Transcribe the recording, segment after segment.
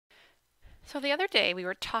So the other day we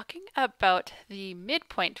were talking about the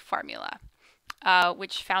midpoint formula,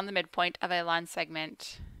 which found the midpoint of a line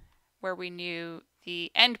segment where we knew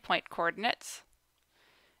the endpoint coordinates,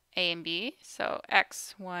 a and b, so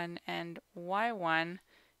x1 and y1,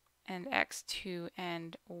 and x2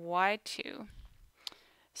 and y2.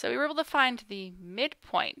 So we were able to find the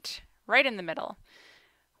midpoint right in the middle.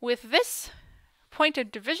 With this point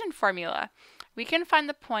of division formula, we can find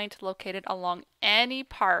the point located along any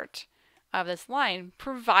part of this line,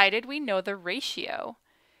 provided we know the ratio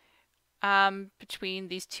between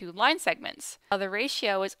these two line segments. Now, the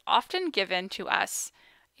ratio is often given to us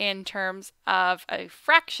in terms of a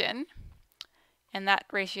fraction, and that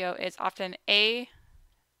ratio is often a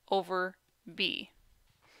over b.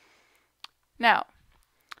 Now,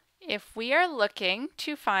 if we are looking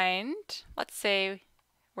to find, let's say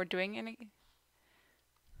we're doing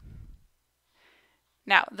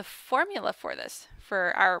now, the formula for this,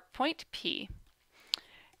 for our point P,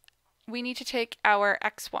 we need to take our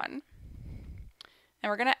x1, and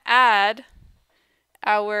we're going to add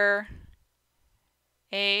our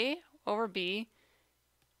a over b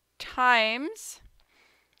times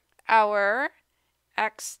our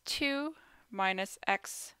x2 minus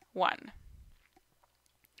x1.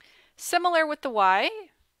 Similar with the y,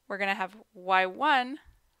 we're going to have y1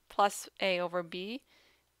 plus a over b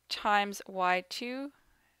times y2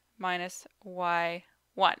 minus y1.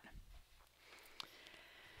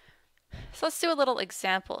 So let's do a little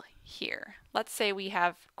example here. Let's say we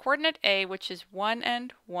have coordinate A, which is 1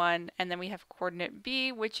 and 1, and then we have coordinate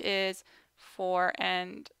B, which is 4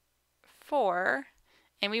 and 4,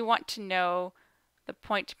 and we want to know the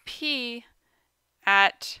point P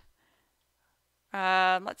at,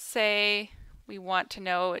 let's say we want to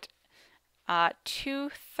know it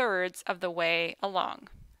 2/3 of the way along.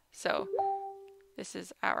 So this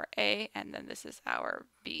is our A, and then this is our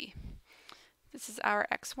B. This is our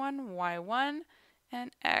x1, y1,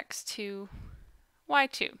 and x2,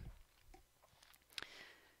 y2.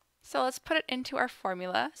 So let's put it into our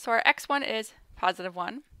formula. So our x1 is positive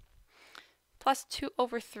 1 plus 2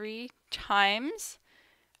 over 3 times,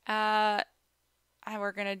 and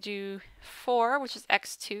we're going to do 4, which is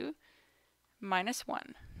x2, minus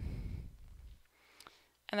 1.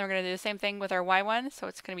 And then we're going to do the same thing with our y1, so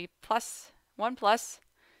it's going to be plus 1 plus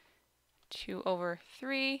 2 over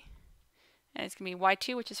 3, and it's going to be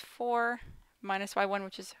y2, which is 4, minus y1,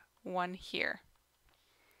 which is 1 here.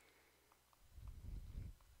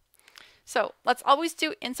 So let's always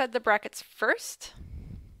do inside the brackets first.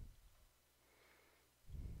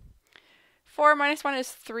 4 minus 1 is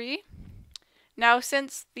 3. Now,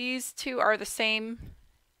 since these two are the same,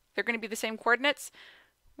 they're going to be the same coordinates,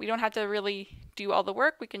 we don't have to really do all the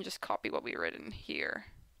work. We can just copy what we written here.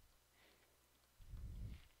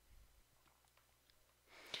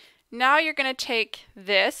 Now you're going to take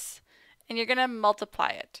this and you're going to multiply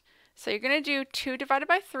it. So you're going to do 2 divided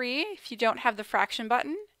by 3 if you don't have the fraction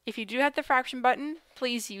button. If you do have the fraction button,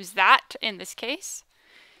 please use that in this case.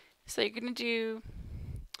 So you're going to do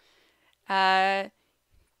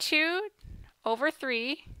 2 over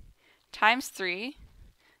 3 times 3,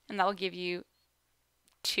 and that will give you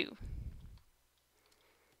 2.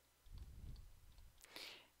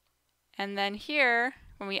 And then here,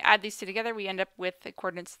 when we add these two together, we end up with the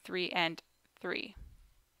coordinates 3 and 3.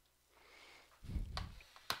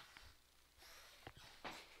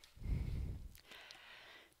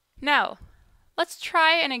 Now, let's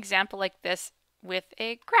try an example like this with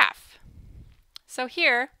a graph. So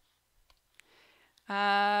here,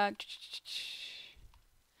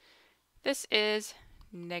 this is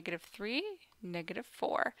 -3,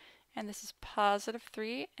 -4, and this is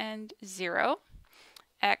 +3 and 0,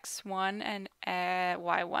 x1 and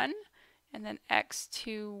y1, and then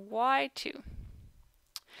x2, y2.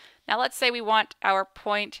 Now let's say we want our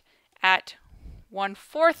point at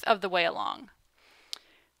 1/4 of the way along.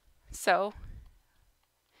 So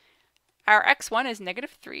our x1 is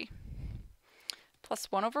 -3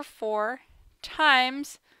 plus 1 over 4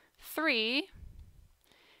 times 3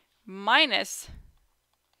 minus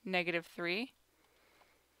 -3.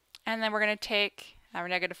 And then we're going to take our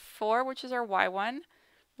 -4, which is our y1.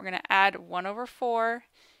 We're going to add 1 over 4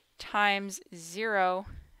 times 0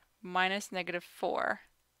 minus -4.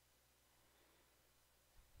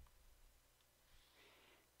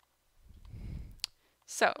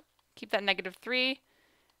 So keep that -3.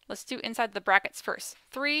 Let's do inside the brackets first.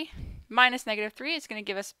 3 minus -3 is going to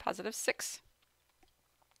give us +6.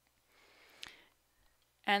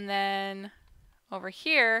 And then over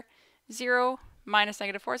here, 0 minus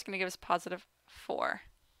 -4 is going to give us +4.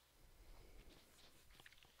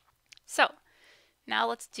 So now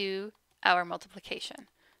let's do our multiplication.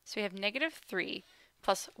 So we have negative 3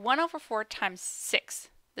 plus 1 over 4 times 6.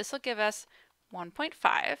 This will give us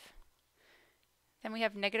 1.5. Then we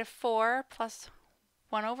have negative 4 plus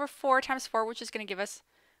 1 over 4 times 4, which is going to give us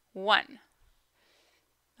 1.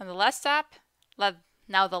 And the last step,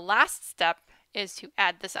 now the last step is to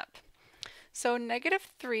add this up. So negative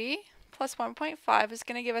 3 plus 1.5 is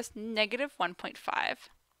going to give us negative 1.5.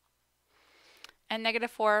 And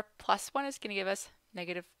negative 4 plus 1 is going to give us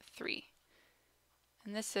negative 3.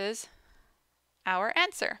 And this is our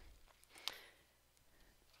answer.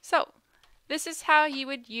 So this is how you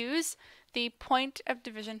would use the point of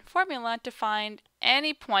division formula to find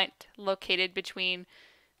any point located between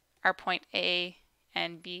our point A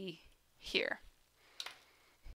and B here.